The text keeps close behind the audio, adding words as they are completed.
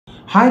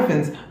Hi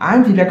friends, I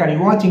am Tilak and you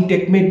are watching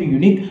Tech May Be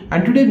Unique,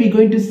 and today we are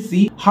going to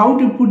see how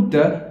to put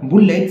the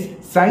bullets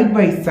side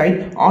by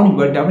side on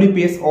your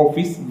WPS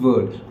Office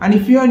Word. And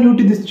if you are new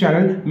to this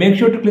channel, make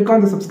sure to click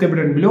on the subscribe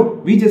button below.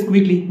 We just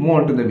quickly move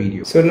on to the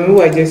video. So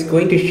now I just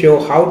going to show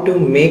how to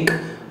make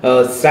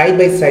side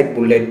by side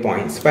bullet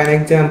points. For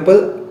an example,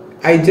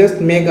 I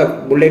just make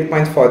a bullet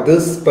points for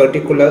this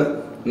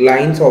particular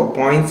lines or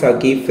points or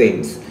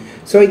keyframes.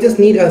 So I just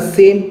need a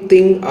same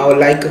thing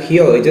like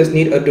here. I just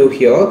need a 2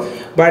 here.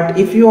 But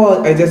if you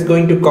are just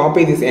going to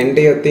copy this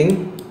entire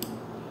thing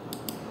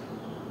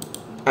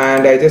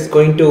and I just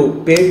going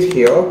to paste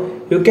here,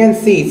 you can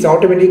see it's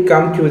automatically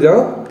come to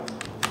the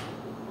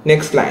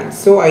next line.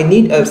 So I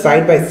need a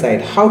side by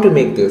side. How to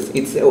make this?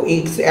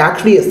 It's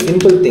actually a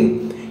simple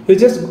thing. You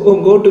just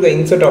go to the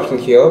insert option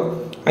here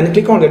and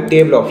click on the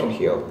table option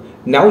here.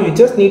 Now you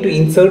just need to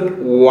insert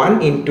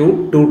 1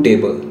 into 2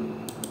 table.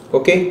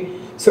 Okay.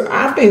 So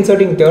after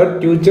inserting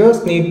that, you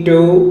just need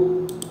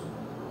to,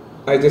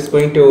 I'm just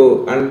going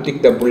to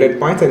untick the bullet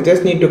points and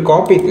just need to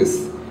copy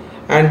this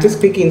and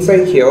just click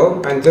inside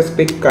here and just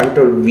click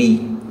Ctrl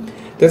V.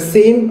 The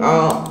same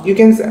you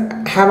can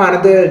have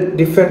another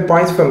different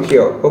points from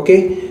here.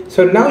 Okay,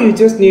 so now you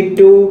just need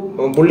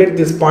to bullet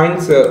these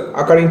points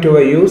according to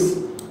your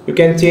use. You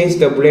can change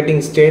the bulleting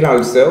style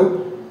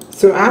also.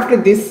 So after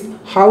this,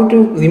 how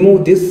to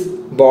remove this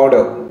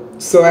border?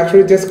 So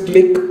actually just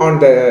click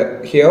on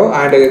the here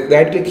and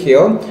right click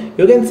here.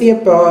 You can see a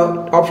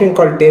option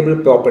called table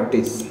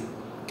properties.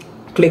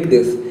 Click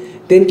this,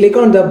 then click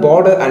on the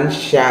border and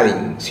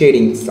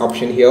shadings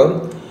option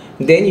here.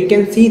 Then you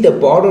can see the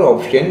border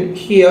option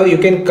here. You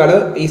can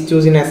color is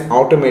chosen as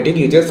automatic.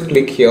 You just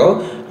click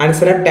here and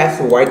select as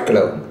white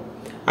color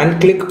and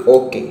click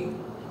OK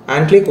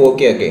and click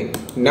OK again.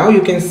 Now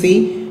you can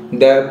see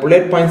the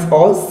bullet points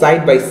all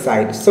side by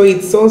side. So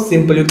it's so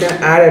simple. You can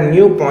add a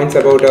new points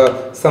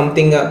about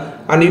something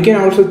and you can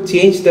also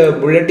change the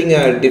bulleting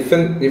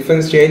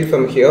different style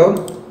from here.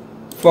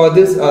 For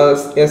this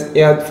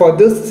for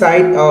this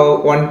side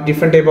one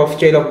different type of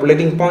style of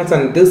bulleting points,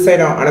 and this side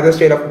another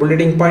style of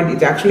bulleting point.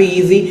 It's actually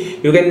easy.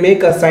 You can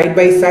make a side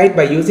by side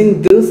by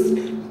using this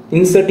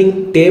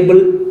inserting table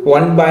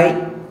 1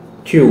 by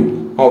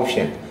 2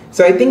 option.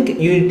 So I think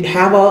you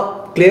have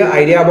a clear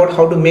idea about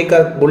how to make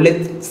a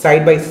bullet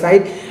side by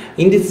side.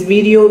 In this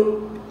video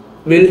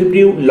will help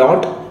you a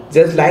lot.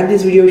 Just like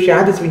this video,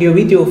 share this video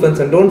with your friends,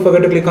 and don't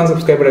forget to click on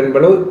subscribe button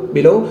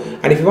below.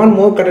 And if you want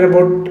more content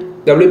about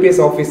WPS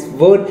Office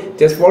Word,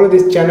 just follow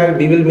this channel.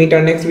 We will meet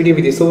our next video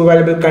with super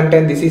valuable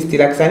content. This is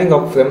Tilak signing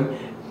off from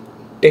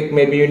Tech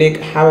May Be Unique.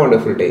 Have a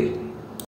wonderful day.